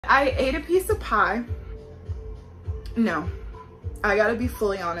I ate a piece of pie. No, I gotta be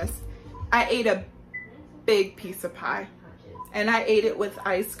fully honest. I ate a big piece of pie and I ate it with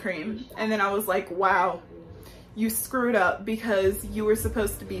ice cream. And then I was like, wow, you screwed up because you were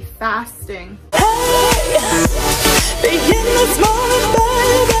supposed to be fasting. Hey, begin this morning,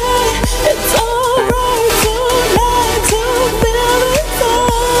 baby. It's alright tonight to feel the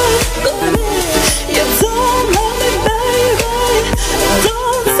sun. You don't love me, baby.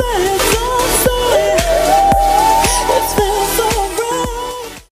 Don't say it, don't say it. It feels so right.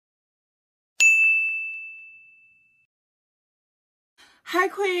 Hi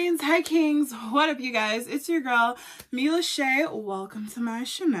queens, hi kings, what up you guys? It's your girl, Mila Shay. Welcome to my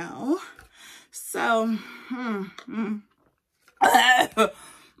channel. So, I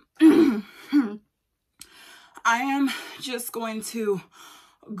am just going to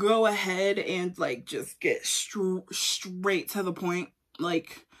go ahead and like just get straight to the point.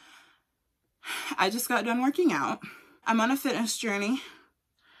 Like, I just got done working out. I'm on a fitness journey.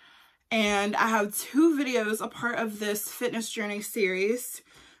 And I have 2 videos a part of this fitness journey series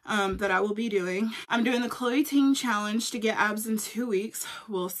that I will be doing. I'm doing the Chloe Ting challenge to get abs in 2 weeks.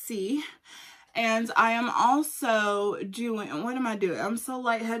 We'll see. And I am also doing, what am I doing? I'm so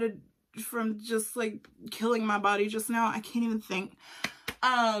lightheaded from just like killing my body just now. I can't even think.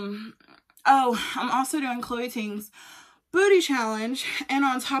 Oh, I'm also doing Chloe Ting's booty challenge. And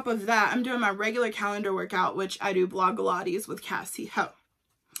on top of that, I'm doing my regular calendar workout, which I do Blogilates with Cassie Ho.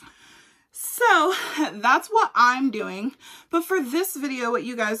 So that's what I'm doing. But for this video, what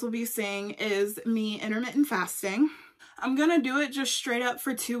you guys will be seeing is me intermittent fasting. I'm gonna do it just straight up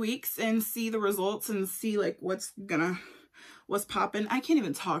for 2 weeks and see the results and see like what's popping. I can't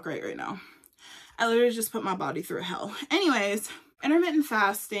even talk right now. I literally just put my body through hell. Anyways, intermittent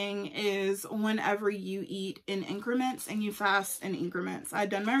fasting is whenever you eat in increments and you fast in increments. I've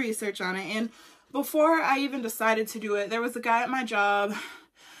done my research on it, and before I even decided to do it, there was a guy at my job,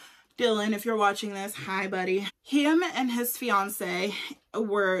 Dylan, if you're watching this, hi buddy. Him and his fiance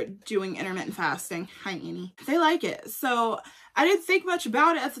were doing intermittent fasting. Hi Annie. They like it. So I didn't think much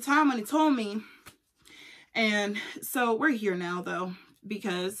about it at the time when he told me. And so we're here now though,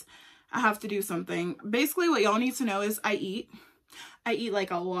 because I have to do something. Basically what y'all need to know is I eat like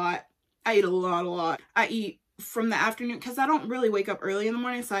a lot. I eat a lot. I eat from the afternoon, because I don't really wake up early in the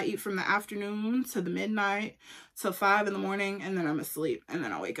morning, so I eat from the afternoon to the midnight till 5 in the morning, and then I'm asleep, and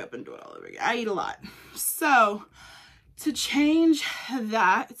then I wake up and do it all over again. I eat a lot. So to change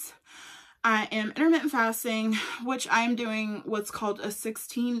that, I am intermittent fasting, which I'm doing what's called a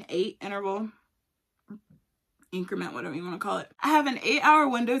 16-8 interval increment, whatever you want to call it. I have an 8-hour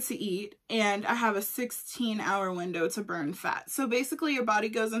window to eat, and I have a 16-hour window to burn fat. So basically your body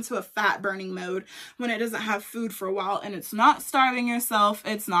goes into a fat burning mode when it doesn't have food for a while, and it's not starving yourself.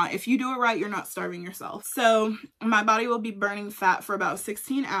 It's not. If you do it right, you're not starving yourself. So my body will be burning fat for about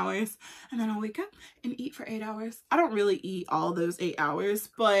 16 hours, and then I'll wake up and eat for 8 hours. I don't really eat all those 8 hours,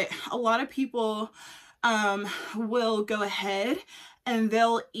 but a lot of people will go ahead and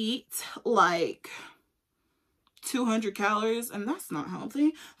they'll eat like 200 calories, and that's not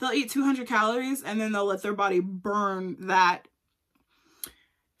healthy. They'll eat 200 calories and then they'll let their body burn that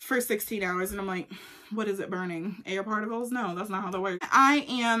for 16 hours. And I'm like, what is it burning? Air particles? No, that's not how that works. I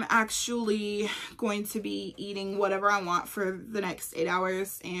am actually going to be eating whatever I want for the next 8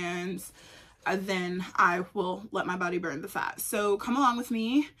 hours, and then I will let my body burn the fat. So come along with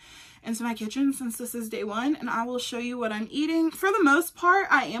me into my kitchen since this is day 1, and I will show you what I'm eating. For the most part,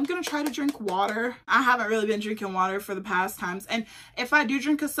 I am gonna try to drink water. I haven't really been drinking water for the past times, and if I do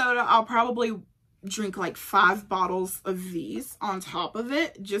drink a soda, I'll probably drink like 5 bottles of these on top of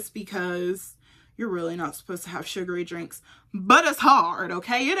it, just because you're really not supposed to have sugary drinks. But it's hard,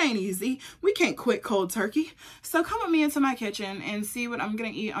 okay? It ain't easy. We can't quit cold turkey. So come with me into my kitchen and see what I'm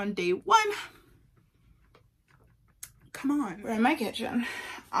gonna eat on day 1. Come on. We're in my kitchen.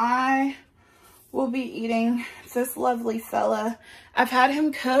 I will be eating this lovely fella. I've had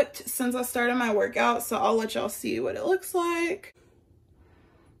him cooked since I started my workout, so I'll let y'all see what it looks like.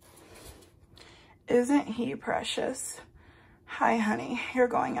 Isn't he precious? Hi, honey. You're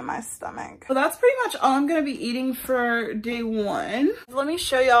going in my stomach. So that's pretty much all I'm going to be eating for day 1. Let me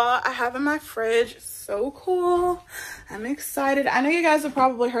show y'all. I have in my fridge. So cool. I'm excited. I know you guys have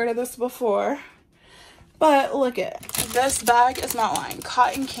probably heard of this before. But look at this bag is not lying.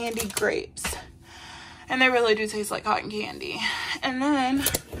 Cotton candy grapes. And they really do taste like cotton candy. And then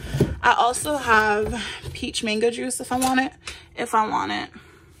I also have peach mango juice if I want it.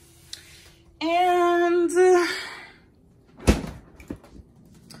 And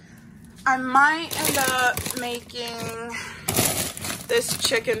I might end up making this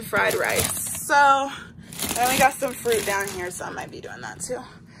chicken fried rice. So, and we got some fruit down here, so I might be doing that too.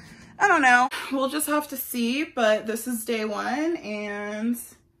 I don't know. We'll just have to see, but this is day 1, and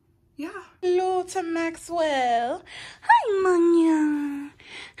yeah. Hello to Maxwell. Hi, Manya.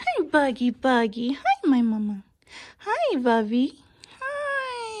 Hi, Buggy. Hi, my mama. Hi, Bubby.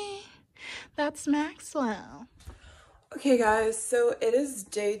 Hi. That's Maxwell. Okay, guys, so it is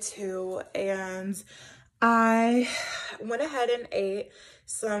day 2, and I went ahead and ate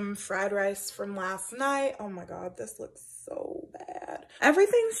some fried rice from last night. Oh my God, this looks so bad.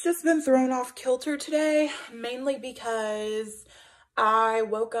 Everything's just been thrown off kilter today, mainly because I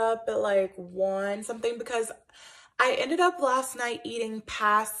woke up at like 1 something, because I ended up last night eating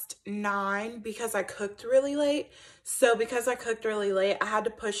past 9 because I cooked really late. So because I cooked really late, I had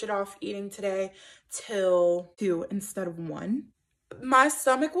to push it off eating today till 2 instead of 1. My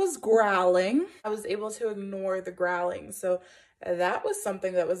stomach was growling. I was able to ignore the growling, so that was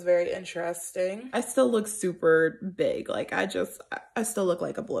something that was very interesting. I still look super big. Like I still look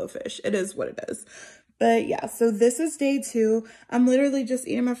like a blowfish. It is what it is. But yeah, so this is day 2. I'm literally just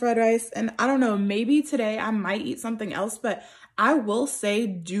eating my fried rice, and I don't know, maybe today I might eat something else, but I will say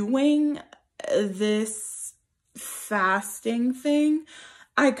doing this fasting thing,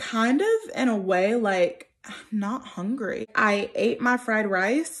 I kind of, in a way, like, not hungry. I ate my fried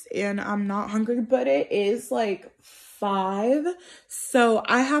rice and I'm not hungry, but it is like 5. So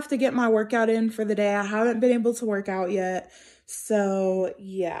I have to get my workout in for the day. I haven't been able to work out yet. So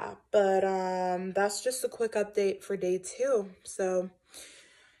yeah, but that's just a quick update for day 2. So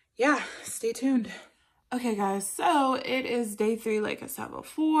yeah, stay tuned. Okay guys, so it is day 3, like I said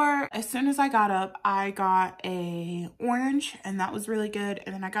before. As soon as I got up, I got a orange, and that was really good.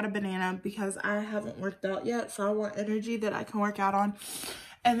 And then I got a banana because I haven't worked out yet, so I want energy that I can work out on.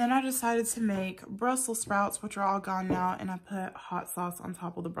 And then I decided to make Brussels sprouts, which are all gone now, and I put hot sauce on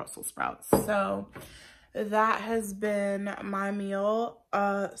top of the Brussels sprouts. So that has been my meal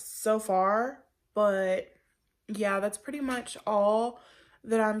so far. But yeah, that's pretty much all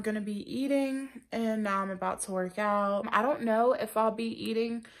that I'm gonna be eating, and now I'm about to work out. I don't know if I'll be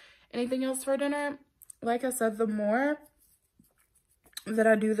eating anything else for dinner. Like I said, the more that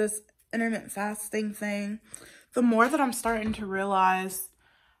I do this intermittent fasting thing, the more that I'm starting to realize,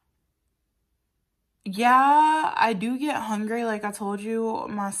 yeah, I do get hungry. Like I told you,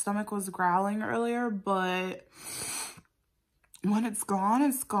 my stomach was growling earlier, but when it's gone,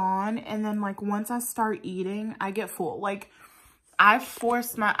 it's gone. And then like once I start eating, I get full. Like I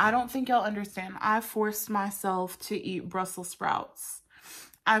don't think y'all understand. I forced myself to eat Brussels sprouts.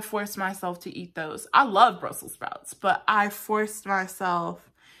 I forced myself to eat those. I love Brussels sprouts, but I forced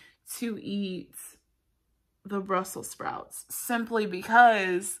myself to eat the Brussels sprouts simply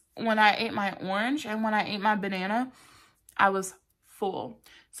because when I ate my orange and when I ate my banana, I was full.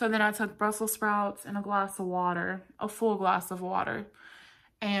 So then I took Brussels sprouts and a glass of water, a full glass of water.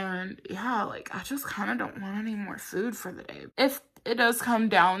 And yeah, like I just kind of don't want any more food for the day. If it does come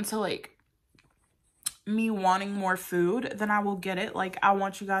down to like me wanting more food, then I will get it. Like I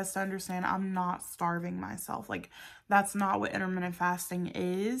want you guys to understand, I'm not starving myself. Like that's not what intermittent fasting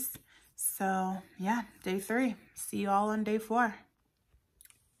is. So yeah, day 3. See y'all on day 4.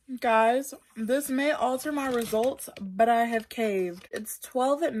 Guys, this may alter my results, but I have caved. It's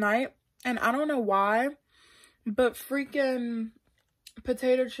 12 at night, and I don't know why, but freaking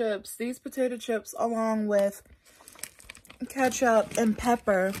potato chips, these potato chips along with ketchup and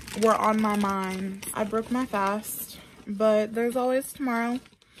pepper were on my mind. I broke my fast, but there's always tomorrow.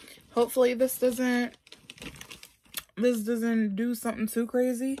 Hopefully this doesn't do something too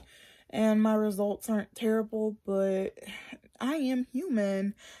crazy and my results aren't terrible, but I am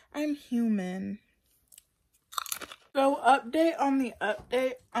human. I'm human. So update on the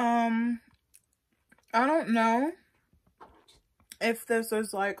update. I don't know if this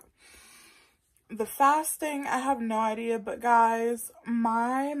is like the fasting, I have no idea, but guys,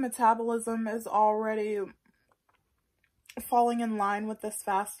 my metabolism is already falling in line with this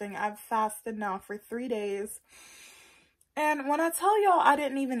fasting. I've fasted now for 3 days. And when I tell y'all I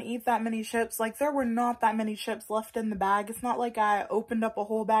didn't even eat that many chips, like there were not that many chips left in the bag. It's not like I opened up a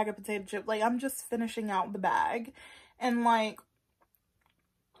whole bag of potato chips. Like I'm just finishing out the bag. And like,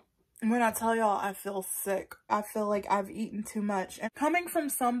 when I tell y'all I feel sick, I feel like I've eaten too much. And coming from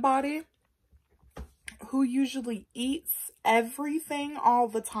somebody who usually eats everything all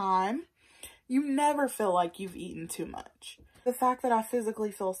the time, you never feel like you've eaten too much. The fact that I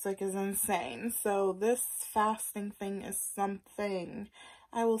physically feel sick is insane. So this fasting thing is something.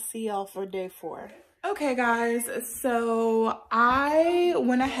 I will see y'all for day 4. Okay guys, so I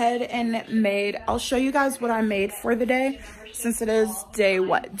went ahead and made, I'll show you guys what I made for the day since it is day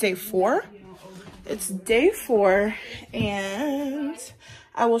 4. It's day 4 and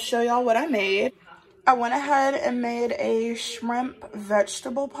I will show y'all what I made. I went ahead and made a shrimp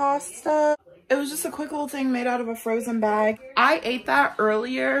vegetable pasta. It was just a quick little thing made out of a frozen bag. I ate that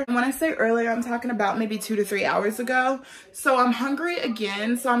earlier. When I say earlier, I'm talking about maybe 2 to 3 hours ago. So I'm hungry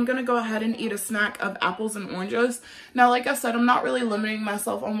again. So I'm gonna go ahead and eat a snack of apples and oranges. Now, like I said, I'm not really limiting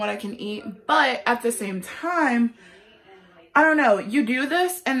myself on what I can eat, but at the same time, I don't know, you do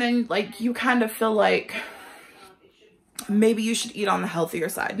this and then like you kind of feel like maybe you should eat on the healthier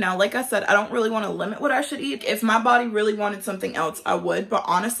side. Now, like I said, I don't really want to limit what I should eat. If my body really wanted something else, I would. But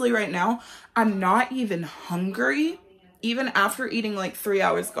honestly, right now, I'm not even hungry. Even after eating like 3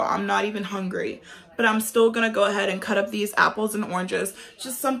 hours ago, I'm not even hungry. But I'm still going to go ahead and cut up these apples and oranges.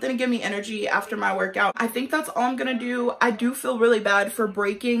 Just something to give me energy after my workout. I think that's all I'm going to do. I do feel really bad for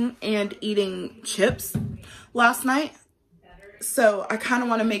breaking and eating chips last night. So I kind of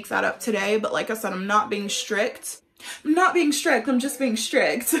want to make that up today. But like I said, I'm not being strict. I'm not being strict, I'm just being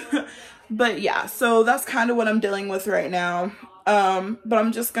strict. But yeah, so that's kind of what I'm dealing with right now. But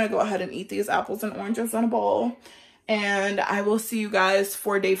I'm just gonna go ahead and eat these apples and oranges in a bowl, and I will see you guys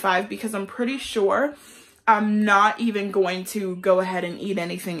for day 5 because I'm pretty sure I'm not even going to go ahead and eat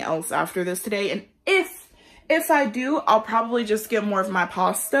anything else after this today. And if I do, I'll probably just get more of my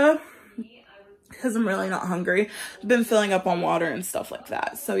pasta because I'm really not hungry. I've been filling up on water and stuff like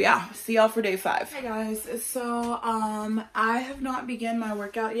that. So yeah, see y'all for day 5. Hey guys, so I have not begun my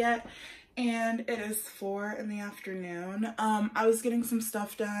workout yet and it is 4 in the afternoon. I was getting some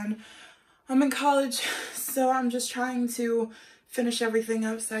stuff done. I'm in college, so I'm just trying to finish everything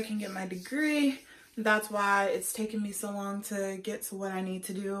up so I can get my degree. That's why it's taken me so long to get to what I need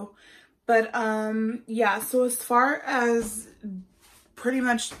to do. But yeah, so as far as pretty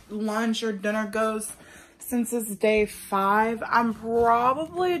much lunch or dinner goes, since it's day 5, I'm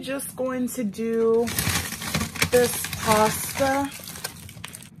probably just going to do this pasta.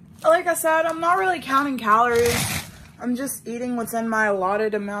 Like I said, I'm not really counting calories. I'm just eating what's in my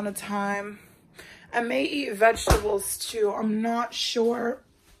allotted amount of time. I may eat vegetables too, I'm not sure.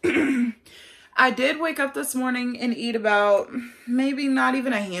 I did wake up this morning and eat about maybe not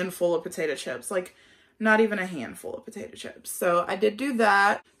even a handful of potato chips. Like, not even a handful of potato chips. So I did do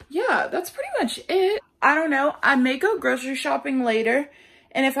that. Yeah, that's pretty much it. I don't know. I may go grocery shopping later.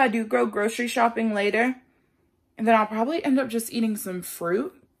 And if I do go grocery shopping later, then I'll probably end up just eating some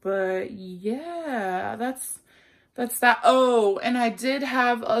fruit. But yeah, that's that. Oh, and I did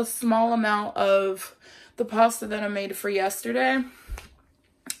have a small amount of the pasta that I made for yesterday.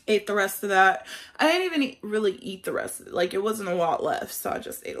 Ate the rest of that. I didn't even really eat the rest of it. Like, it wasn't a lot left, so I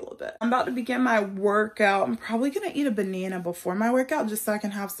just ate a little bit. I'm about to begin my workout. I'm probably gonna eat a banana before my workout just so I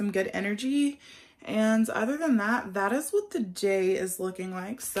can have some good energy. And other than that, that is what the day is looking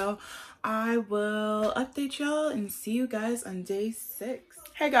like. So I will update y'all and see you guys on day 6.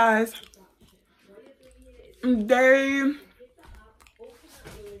 Hey guys, day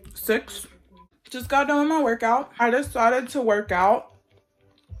 6. Just got done with my workout. I decided to work out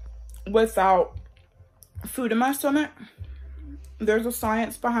without food in my stomach. There's a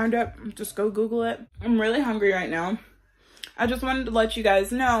science behind it. Just go Google it. I'm really hungry right now. I just wanted to let you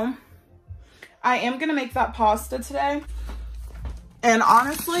guys know I am gonna make that pasta today. And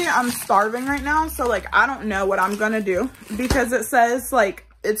honestly, I'm starving right now. So like, I don't know what I'm gonna do because it says like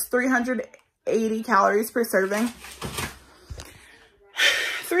it's 380 calories per serving.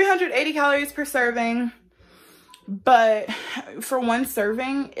 380 calories per serving. But for one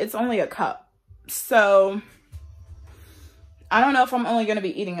serving, it's only a cup. So I don't know if I'm only going to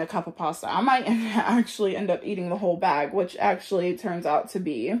be eating a cup of pasta. I might actually end up eating the whole bag, which actually turns out to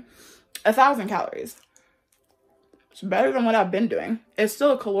be 1,000 calories. It's better than what I've been doing. It's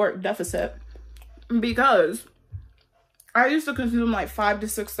still a caloric deficit because I used to consume like 5,000 to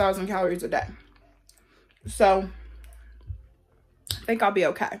 6,000 calories a day. So I think I'll be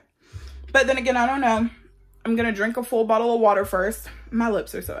okay. But then again, I don't know. I'm going to drink a full bottle of water first. My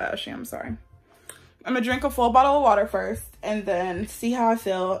lips are so ashy, I'm sorry. I'm going to drink a full bottle of water first and then see how I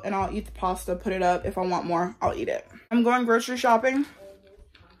feel. And I'll eat the pasta, put it up. If I want more, I'll eat it. I'm going grocery shopping.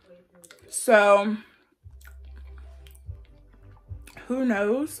 So, who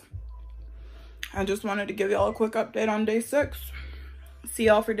knows? I just wanted to give y'all a quick update on day 6. See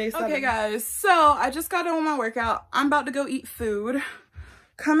y'all for day 7. Okay, guys. So, I just got done with my workout. I'm about to go eat food.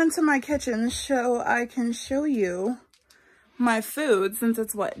 Come into my kitchen so I can show you my food since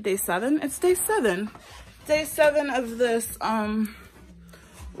it's what, day 7? It's day 7. Day 7 of this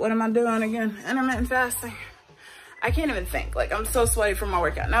What am I doing again? Intermittent fasting. I can't even think. Like, I'm so sweaty from my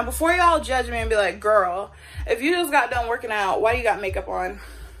workout. Now, before y'all judge me and be like, girl, if you just got done working out, why you got makeup on?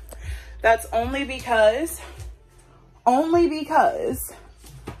 That's only because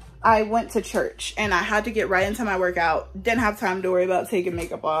I went to church and I had to get right into my workout. Didn't have time to worry about taking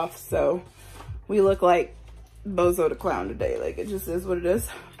makeup off. So we look like Bozo the Clown today. Like, it just is what it is.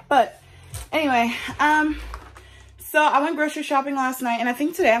 But anyway, so I went grocery shopping last night, and I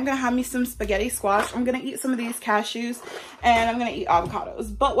think today I'm gonna have me some spaghetti squash. I'm gonna eat some of these cashews, and I'm gonna eat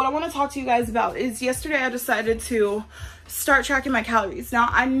avocados. But what I want to talk to you guys about is yesterday I decided to start tracking my calories. Now,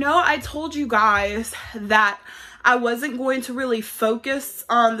 I know I told you guys that I wasn't going to really focus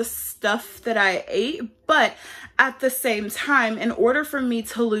on the stuff that I ate, but at the same time, in order for me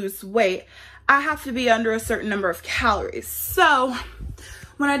to lose weight, I have to be under a certain number of calories. So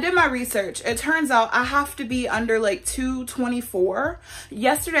when I did my research, it turns out I have to be under like 224.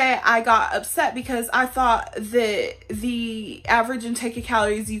 Yesterday, I got upset because I thought that the average intake of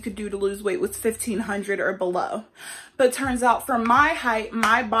calories you could do to lose weight was 1,500 or below. But turns out for my height,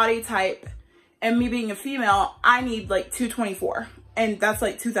 my body type, and me being a female, I need like 224. And that's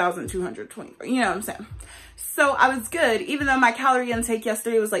like 2,224. You know what I'm saying? So I was good, even though my calorie intake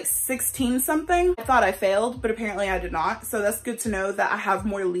yesterday was like 16 something. I thought I failed, but apparently I did not. So that's good to know that I have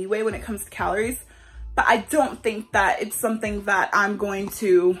more leeway when it comes to calories. But I don't think that it's something that I'm going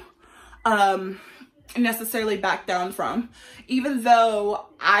to necessarily back down from. Even though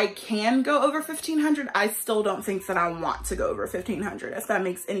I can go over 1,500, I still don't think that I want to go over 1,500, if that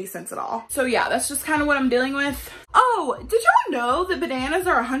makes any sense at all. So yeah, that's just kind of what I'm dealing with. Oh, did y'all know that bananas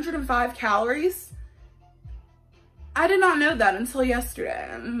are 105 calories? I did not know that until yesterday.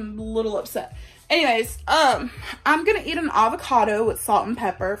 I'm a little upset. Anyways, I'm gonna eat an avocado with salt and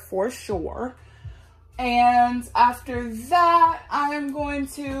pepper for sure. And after that, I'm going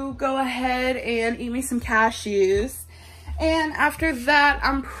to go ahead and eat me some cashews. And after that,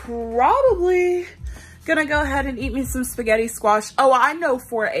 I'm probably gonna go ahead and eat me some spaghetti squash. Oh, I know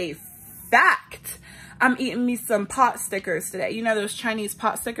for a fact I'm eating me some pot stickers today. You know those Chinese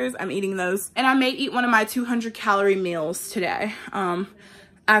pot stickers? I'm eating those. And I may eat one of my 200 calorie meals today.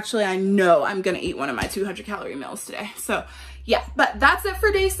 Actually, I know I'm gonna eat one of my 200 calorie meals today. So yeah, but that's it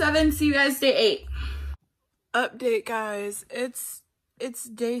for day 7. See you guys day 8. Update, guys. It's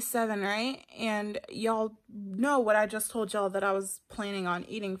day 7, right? And y'all know what I just told y'all that I was planning on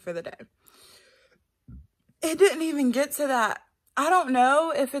eating for the day. It didn't even get to that. I don't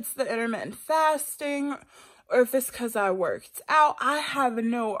know if it's the intermittent fasting or if it's because I worked out. I have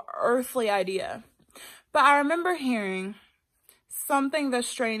no earthly idea. But I remember hearing something that's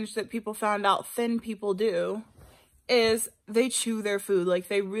strange that people found out thin people do is they chew their food. Like,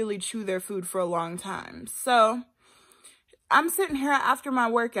 they really chew their food for a long time. So I'm sitting here after my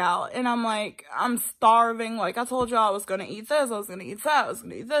workout and I'm like, I'm starving. Like, I told y'all I was going to eat this. I was going to eat that. I was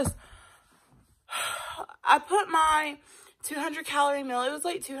going to eat this. I put my 200 calorie meal, it was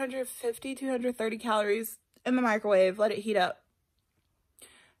like 250, 230 calories in the microwave, let it heat up.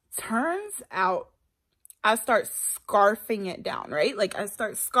 Turns out I start scarfing it down, right? Like, I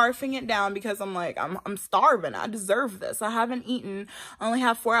start scarfing it down because I'm like, I'm starving. I deserve this. I haven't eaten. I only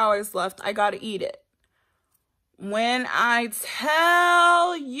have 4 hours left. I gotta eat it. When I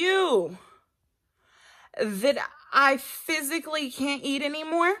tell you that I physically can't eat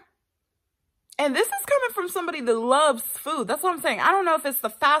anymore, and this is coming from somebody that loves food. That's what I'm saying. I don't know if it's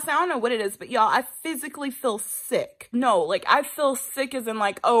the fasting. I don't know what it is. But y'all, I physically feel sick. No, like, I feel sick as in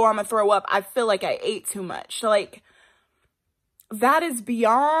like, oh, I'm going to throw up. I feel like I ate too much. Like, that is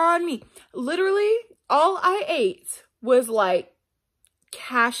beyond me. Literally, all I ate was like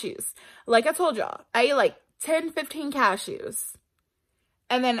cashews. Like I told y'all, I ate like 10, 15 cashews.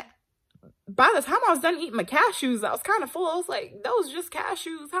 And then by the time I was done eating my cashews, I was kind of full. I was like, those just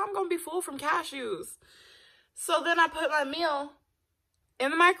cashews. How am I going to be full from cashews? So then I put my meal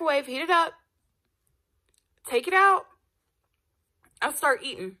in the microwave, heat it up, take it out. I start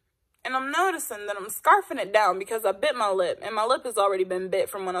eating. And I'm noticing that I'm scarfing it down because I bit my lip. And my lip has already been bit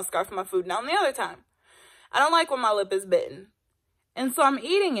from when I scarfed my food down the other time. I don't like when my lip is bitten. And so I'm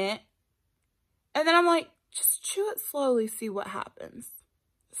eating it. And then I'm like, just chew it slowly, see what happens.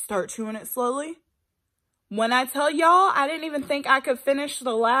 Start chewing it slowly. When I tell y'all, I didn't even think I could finish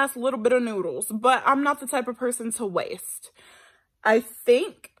the last little bit of noodles, but I'm not the type of person to waste. I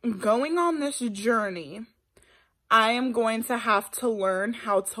think going on this journey, I am going to have to learn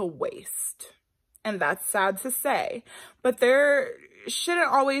how to waste. And that's sad to say, but there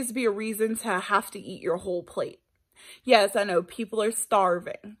shouldn't always be a reason to have to eat your whole plate. Yes, I know people are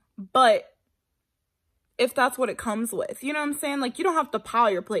starving, but if that's what it comes with. You know what I'm saying? Like, you don't have to pile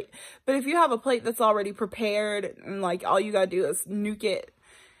your plate. But if you have a plate that's already prepared and like all you gotta do is nuke it,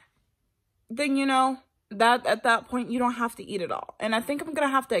 then you know, that at that point you don't have to eat it all. And I think I'm gonna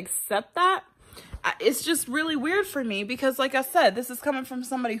have to accept that. It's just really weird for me because, like I said, this is coming from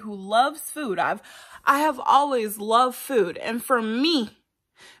somebody who loves food. I have always loved food. And for me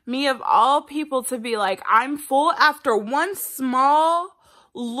of all people to be like, I'm full after one small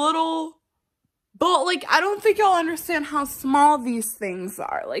little bowl. Like, I don't think y'all understand how small these things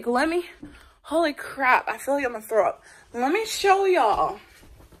are. Like, holy crap, I feel like I'm gonna throw up. Let me show y'all.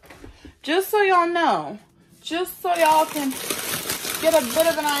 Just so y'all know. Just so y'all can get a bit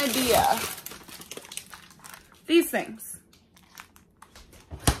of an idea. These things.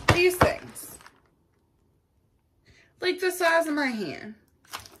 These things. Like the size of my hand.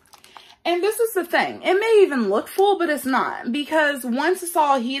 And this is the thing. It may even look full, but it's not. Because once it's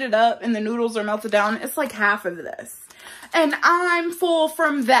all heated up and the noodles are melted down, it's like half of this. And I'm full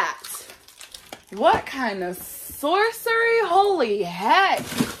from that. What kind of sorcery? Holy heck.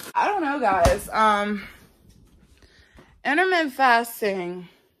 I don't know, guys. Intermittent fasting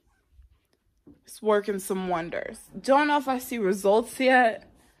is working some wonders. Don't know if I see results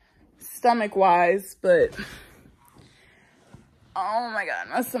yet, stomach-wise, but oh my God,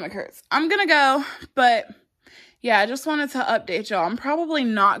 my stomach hurts. I'm gonna go, but yeah, I just wanted to update y'all. I'm probably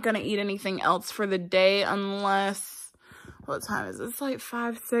not gonna eat anything else for the day unless, what time is it? It's like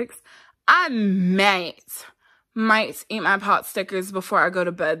 5, 6. I might eat my pot stickers before I go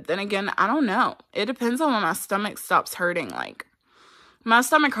to bed. Then again, I don't know. It depends on when my stomach stops hurting. Like, my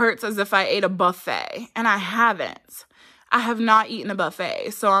stomach hurts as if I ate a buffet, and I haven't. I have not eaten a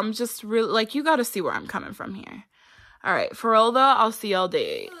buffet, so I'm just really, like, you got to see where I'm coming from here. All right, for real though, I'll see y'all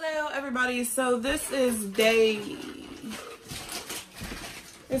day 8. Hello, everybody. So this is is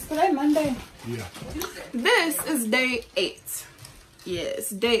today Monday? Yeah. This is day 8. Yes,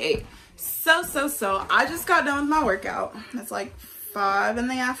 day 8. So, I just got done with my workout. It's like 5 in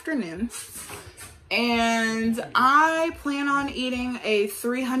the afternoon. And I plan on eating a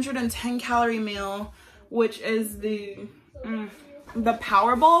 310 calorie meal, which is the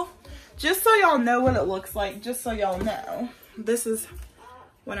Power Bowl. Just so y'all know what it looks like, just so y'all know. This is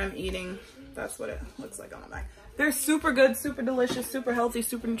what I'm eating. That's what it looks like on the back. They're super good, super delicious, super healthy,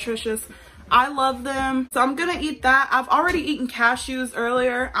 super nutritious. I love them. So I'm gonna eat that. I've already eaten cashews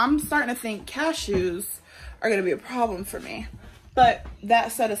earlier. I'm starting to think cashews are gonna be a problem for me. But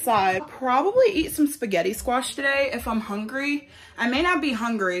that set aside, probably eat some spaghetti squash today if I'm hungry. I may not be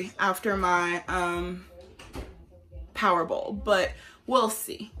hungry after my Power Bowl, but we'll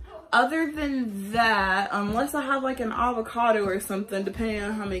see. Other than that, unless I have like an avocado or something, depending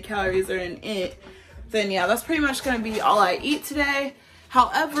on how many calories are in it, then yeah, that's pretty much gonna be all I eat today.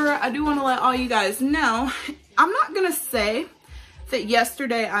 However, I do want to let all you guys know, I'm not gonna say that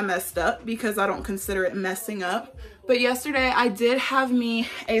yesterday I messed up because I don't consider it messing up. But yesterday I did have me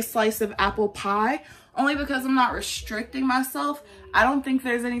a slice of apple pie, only because I'm not restricting myself. I don't think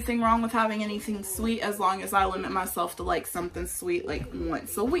there's anything wrong with having anything sweet as long as I limit myself to like something sweet like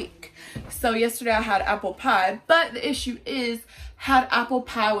once a week. So yesterday I had apple pie, but the issue is had apple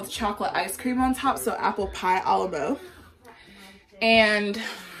pie with chocolate ice cream on top, so apple pie a la mode. And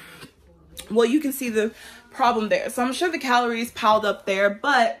well, you can see the problem there. So I'm sure the calories piled up there,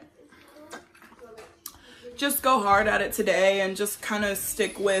 but just go hard at it today and just kind of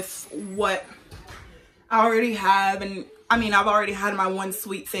stick with what I already have. And I mean, I've already had my one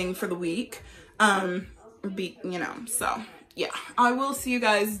sweet thing for the week, you know, so yeah, I will see you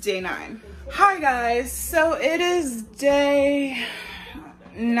guys day 9. Hi guys, so it is day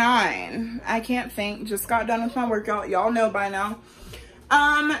 9. I can't think, just got done with my workout. Y'all know by now.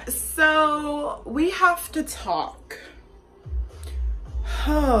 So we have to talk.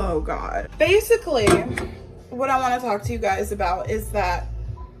 Oh God. Basically, what I want to talk to you guys about is that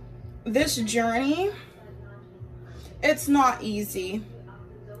this journey, it's not easy.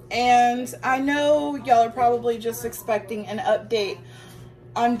 And I know y'all are probably just expecting an update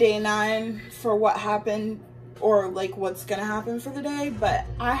on day 9 for what happened or like what's gonna happen for the day, but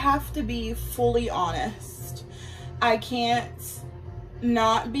I have to be fully honest. I can't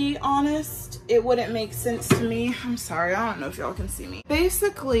not be honest. It wouldn't make sense to me. I'm sorry, I don't know if y'all can see me.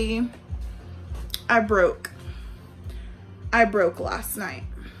 Basically, I broke last night.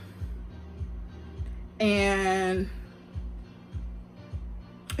 And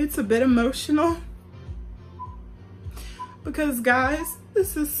it's a bit emotional because guys,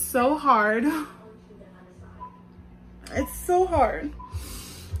 this is so hard. It's so hard.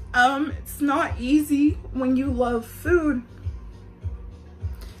 It's not easy when you love food.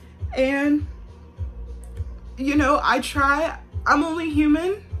 And you know, I'm only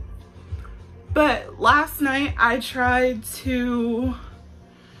human. But last night I tried to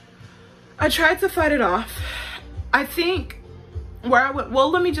fight it off. I think where I went, well,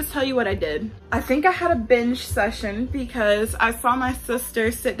 let me just tell you what I did. I think I had a binge session because I saw my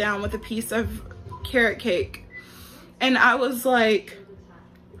sister sit down with a piece of carrot cake. And I was like,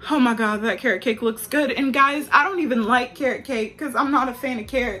 oh my God, that carrot cake looks good. And guys, I don't even like carrot cake because I'm not a fan of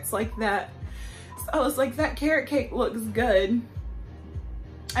carrots like that. So I was like, that carrot cake looks good.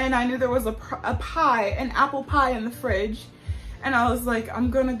 And I knew there was a pie, an apple pie in the fridge. And I was like, I'm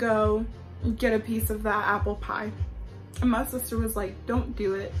gonna go get a piece of that apple pie. And my sister was like, don't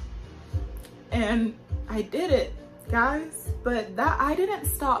do it. And I did it, guys. But I didn't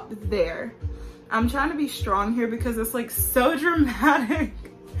stop there. I'm trying to be strong here because it's like so dramatic.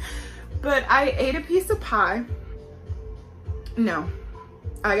 But I ate a piece of pie. No,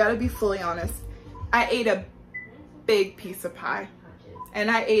 I gotta be fully honest. I ate a big piece of pie.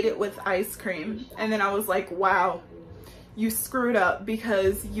 And I ate it with ice cream. And then I was like, wow, you screwed up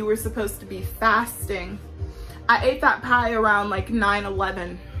because you were supposed to be fasting. I ate that pie around like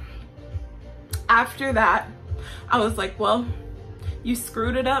 9/11. After that, I was like, well, you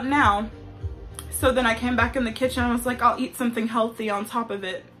screwed it up now. So then I came back in the kitchen and I was like, I'll eat something healthy on top of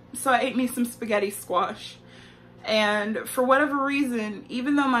it. So I ate me some spaghetti squash. And for whatever reason,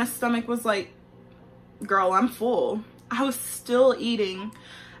 even though my stomach was like, girl, I'm full, I was still eating.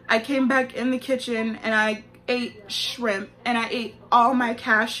 I came back in the kitchen and I ate shrimp and I ate all my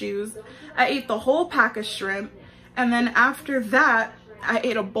cashews. I ate the whole pack of shrimp. And then after that, I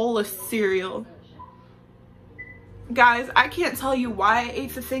ate a bowl of cereal. Guys, I can't tell you why I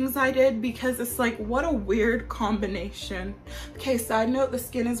ate the things I did because it's like, what a weird combination. Okay, side note, the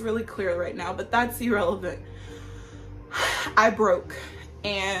skin is really clear right now, but that's irrelevant. I broke,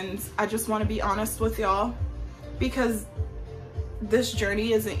 and I just want to be honest with y'all because this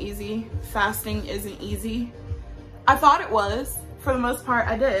journey isn't easy. Fasting isn't easy. I thought it was. For the most part,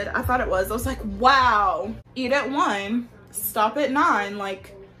 I did. I thought it was. I was like, wow, eat at 1, stop at 9.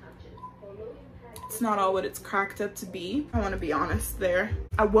 Like, it's not all what it's cracked up to be. I want to be honest there.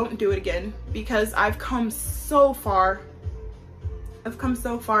 I won't do it again because I've come so far. I've come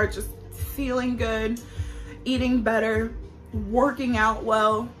so far just feeling good, eating better, working out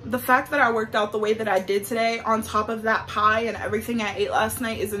well. The fact that I worked out the way that I did today on top of that pie and everything I ate last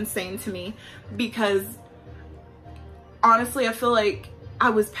night is insane to me because honestly, I feel like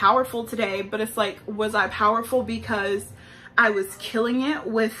I was powerful today, but it's like, was I powerful because I was killing it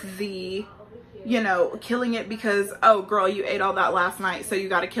with the, you know, killing it because, oh girl, you ate all that last night, so you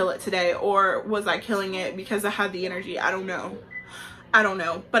got to kill it today? Or was I killing it because I had the energy? I don't know. I don't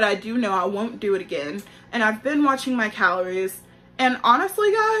know, but I do know I won't do it again. And I've been watching my calories. And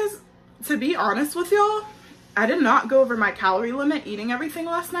honestly, guys, to be honest with y'all, I did not go over my calorie limit eating everything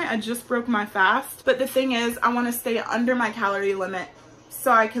last night. I just broke my fast. But the thing is, I want to stay under my calorie limit so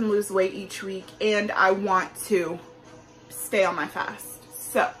I can lose weight each week. And I want to stay on my fast.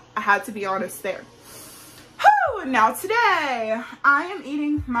 So I had to be honest there. Whew, now today, I am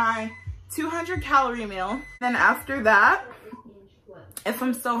eating my 200 calorie meal. Then after that, if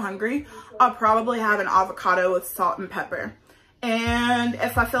I'm so hungry, I'll probably have an avocado with salt and pepper. And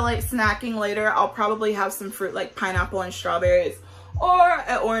if I feel like snacking later, I'll probably have some fruit like pineapple and strawberries or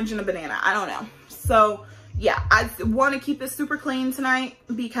an orange and a banana. I don't know. So yeah, I want to keep it super clean tonight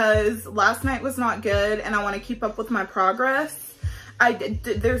because last night was not good and I want to keep up with my progress.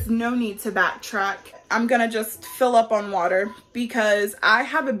 There's no need to backtrack. I'm gonna just fill up on water because I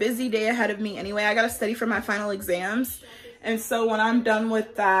have a busy day ahead of me anyway. I gotta study for my final exams. And so when I'm done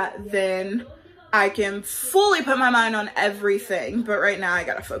with that, then I can fully put my mind on everything. But right now I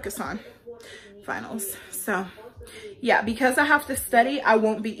gotta focus on finals. So yeah, because I have to study, I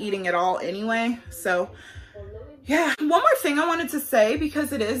won't be eating at all anyway. So yeah, one more thing I wanted to say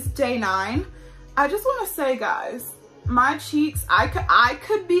because it is day 9. I just want to say, guys, my cheeks, I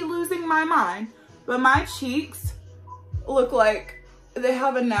could be losing my mind, but my cheeks look like they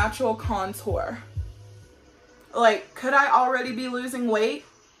have a natural contour. Like, could I already be losing weight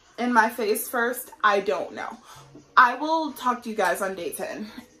in my face first? I don't know. I will talk to you guys on day 10.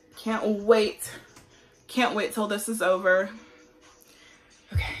 Can't wait. Can't wait till this is over.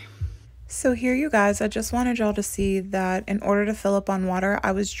 Okay. So here, you guys, I just wanted y'all to see that in order to fill up on water,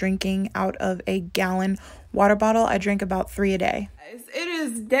 I was drinking out of a gallon water bottle. I drink about 3 a day. It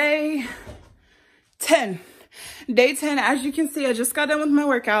is day 10. Day 10, as you can see, I just got done with my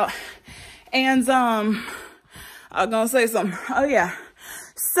workout. And, I'm gonna say something. Oh yeah.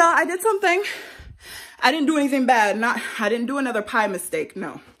 So I did something. I didn't do anything bad. I didn't do another pie mistake.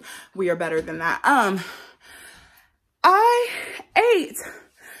 No, we are better than that. I ate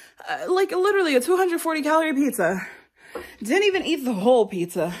like literally a 240 calorie pizza. Didn't even eat the whole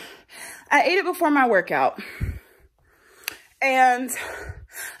pizza. I ate it before my workout. And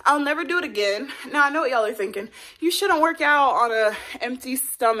I'll never do it again. Now I know what y'all are thinking. You shouldn't work out on an empty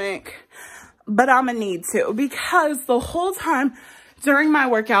stomach. But I'm gonna need to, because the whole time during my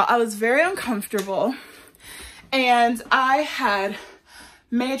workout, I was very uncomfortable. And I had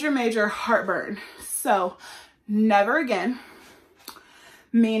major heartburn. So never again.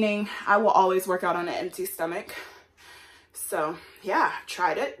 Meaning I will always work out on an empty stomach. So yeah,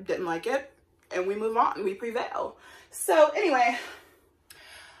 tried it, didn't like it, and we move on, we prevail. So anyway,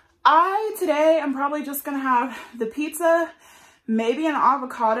 today I'm probably just gonna have the pizza, maybe an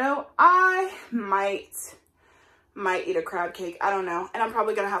avocado. I might eat a crab cake, I don't know. And I'm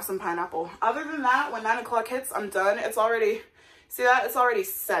probably gonna have some pineapple. Other than that, when 9 o'clock hits, I'm done. It's already, see that? It's already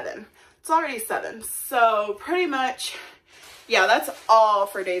 7. It's already 7. So pretty much, yeah, that's all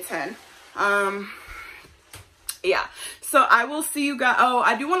for day 10. Yeah, so I will see you guys. Oh,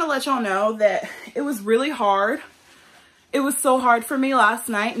 I do want to let y'all know that it was really hard. It was so hard for me last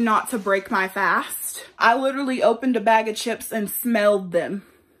night not to break my fast. I literally opened a bag of chips and smelled them.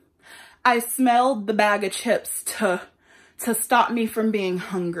 I smelled the bag of chips to stop me from being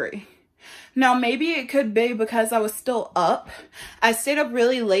hungry. Now, maybe it could be because I was still up. I stayed up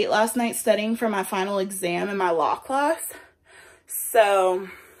really late last night studying for my final exam in my law class. So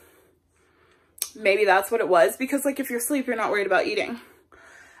maybe that's what it was, because like if you're asleep, you're not worried about eating.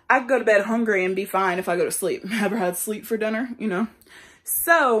 I could go to bed hungry and be fine if I go to sleep. Ever had sleep for dinner, you know?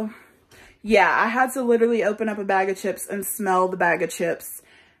 So yeah, I had to literally open up a bag of chips and smell the bag of chips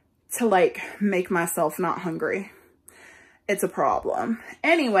to like make myself not hungry. It's a problem.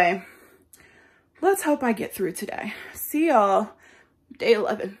 Anyway, let's hope I get through today. See y'all day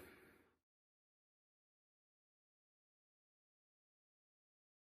 11.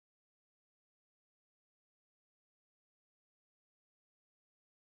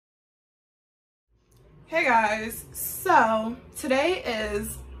 Hey guys, so today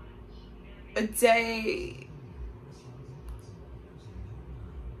is day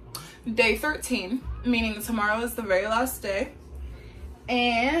 13, meaning tomorrow is the very last day.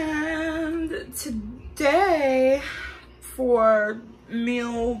 And today for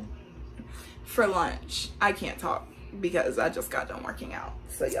lunch, I can't talk because I just got done working out.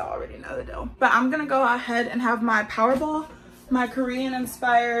 So y'all already know the deal. But I'm gonna go ahead and have my Powerball, my Korean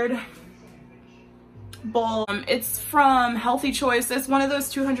inspired bowl. It's from Healthy Choice. It's one of those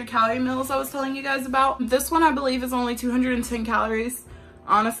 200 calorie meals I was telling you guys about. This one I believe is only 210 calories.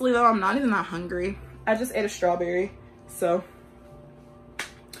 Honestly though, I'm not even that hungry. I just ate a strawberry, so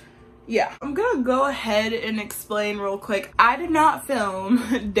yeah. I'm gonna go ahead and explain real quick. I did not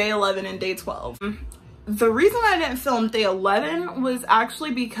film day 11 and day 12. The reason I didn't film day 11 was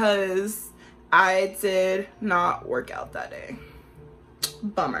actually because I did not work out that day.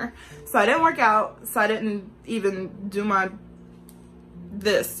 Bummer. So I didn't work out, so I didn't even do you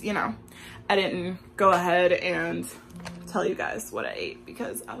know, I didn't go ahead and tell you guys what I ate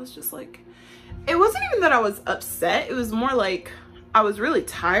because I was just like, it wasn't even that I was upset, it was more like I was really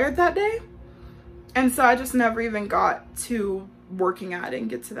tired that day, and so I just never even got to working out. I didn't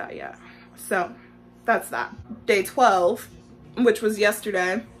get to that yet. So that's that. Day 12, which was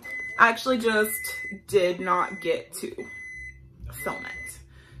yesterday, I actually just did not get to film it.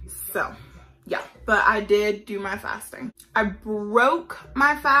 So yeah, but I did do my fasting. I broke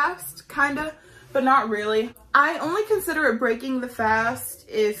my fast, kinda, but not really. I only consider it breaking the fast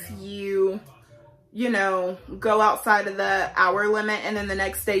if you know, go outside of the hour limit and then the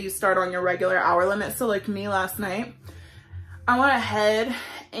next day you start on your regular hour limit. So like me last night, I went ahead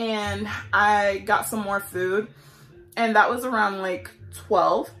and I got some more food, and that was around like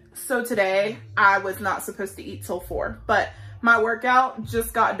 12. So today I was not supposed to eat till 4, but my workout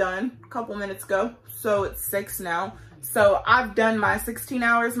just got done a couple minutes ago, so it's 6 now. So I've done my 16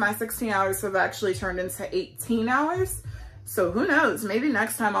 hours. My 16 hours have actually turned into 18 hours. So who knows, maybe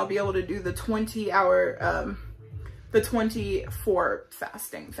next time I'll be able to do the 20-hour, the 24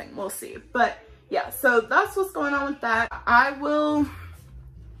 fasting thing. We'll see. But yeah, so that's what's going on with that. I will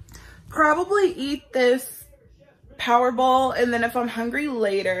probably eat this Powerball, and then if I'm hungry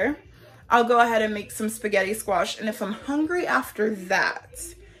later, I'll go ahead and make some spaghetti squash. And if I'm hungry after that,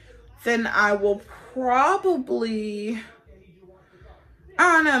 then I will probably,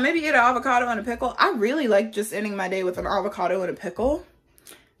 I don't know, maybe eat an avocado and a pickle. I really like just ending my day with an avocado and a pickle.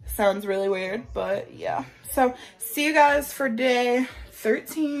 Sounds really weird, but yeah. So see you guys for day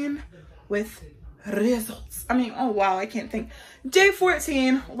 13 with results. I mean, oh wow, I can't think. Day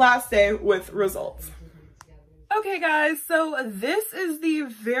 14, last day with results. Okay guys, so this is the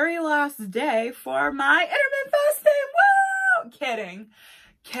very last day for my intermittent fasting. Woo!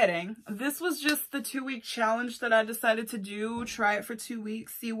 Kidding. This was just the 2-week challenge that I decided to do. Try it for 2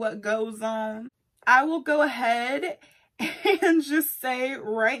 weeks, see what goes on. I will go ahead and just say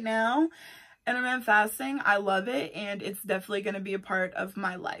right now, intermittent fasting, I love it, and it's definitely going to be a part of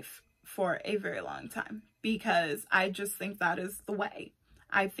my life for a very long time because I just think that is the way.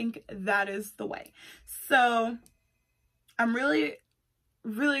 I think that is the way. So I'm really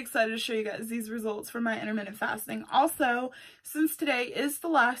excited to show you guys these results for my intermittent fasting. Also, since today is the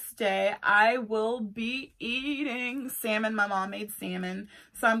last day, I will be eating salmon. My mom made salmon,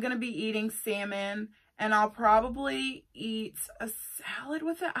 so I'm going to be eating salmon, and I'll probably eat a salad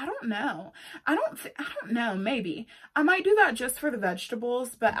with it. I don't know. I don't know. Maybe. I might do that just for the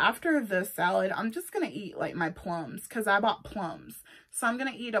vegetables, but after the salad, I'm just going to eat like my plums because I bought plums. So I'm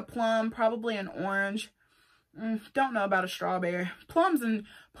going to eat a plum, probably an orange. Don't know about a strawberry. Plums and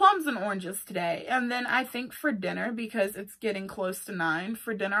oranges today. And then I think for dinner, because it's getting close to 9,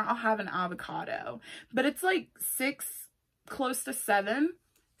 for dinner I'll have an avocado. But it's like 6, close to 7.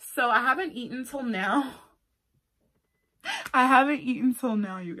 So I haven't eaten till now. I haven't eaten till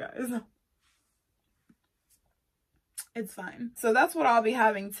now, you guys. It's fine. So that's what I'll be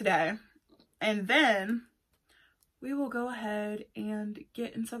having today. And then we will go ahead and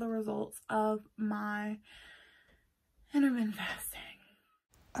get into the results of my intermittent fasting.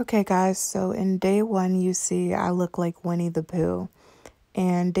 Okay guys, so in day 1 you see I look like Winnie the Pooh.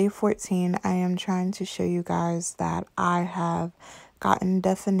 And day 14 I am trying to show you guys that I have gotten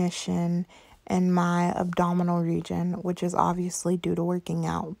definition in my abdominal region, which is obviously due to working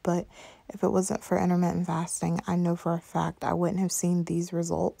out. But if it wasn't for intermittent fasting, I know for a fact I wouldn't have seen these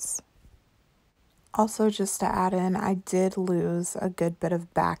results. Also, just to add in, I did lose a good bit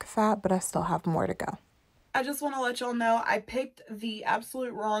of back fat, but I still have more to go. I just want to let y'all know I picked the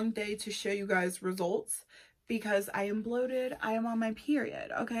absolute wrong day to show you guys results because I am bloated. I am on my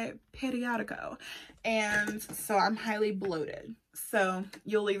period, okay? Periodico. And so I'm highly bloated. So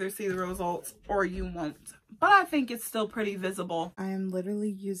you'll either see the results or you won't. But I think it's still pretty visible. I am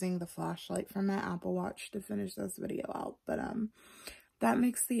literally using the flashlight from my Apple Watch to finish this video out. But that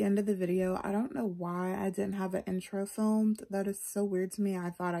makes the end of the video. I don't know why I didn't have an intro filmed. That is so weird to me. I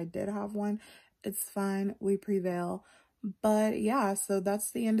thought I did have one. It's fine. We prevail. But yeah, so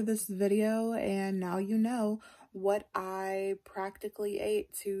that's the end of this video. And now you know what I practically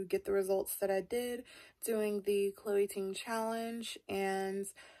ate to get the results that I did doing the Chloe Ting challenge, and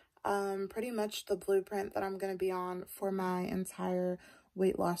pretty much the blueprint that I'm going to be on for my entire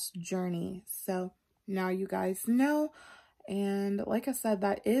weight loss journey. So now you guys know. And like I said,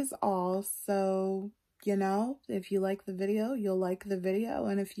 that is all. So, you know, if you like the video, you'll like the video.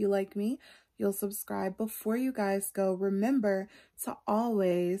 And if you like me, you'll subscribe. Before you guys go, remember to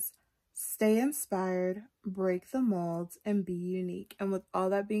always stay inspired, break the molds, and be unique. And with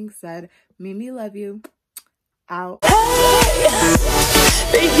all that being said, Mimi, love you. Out.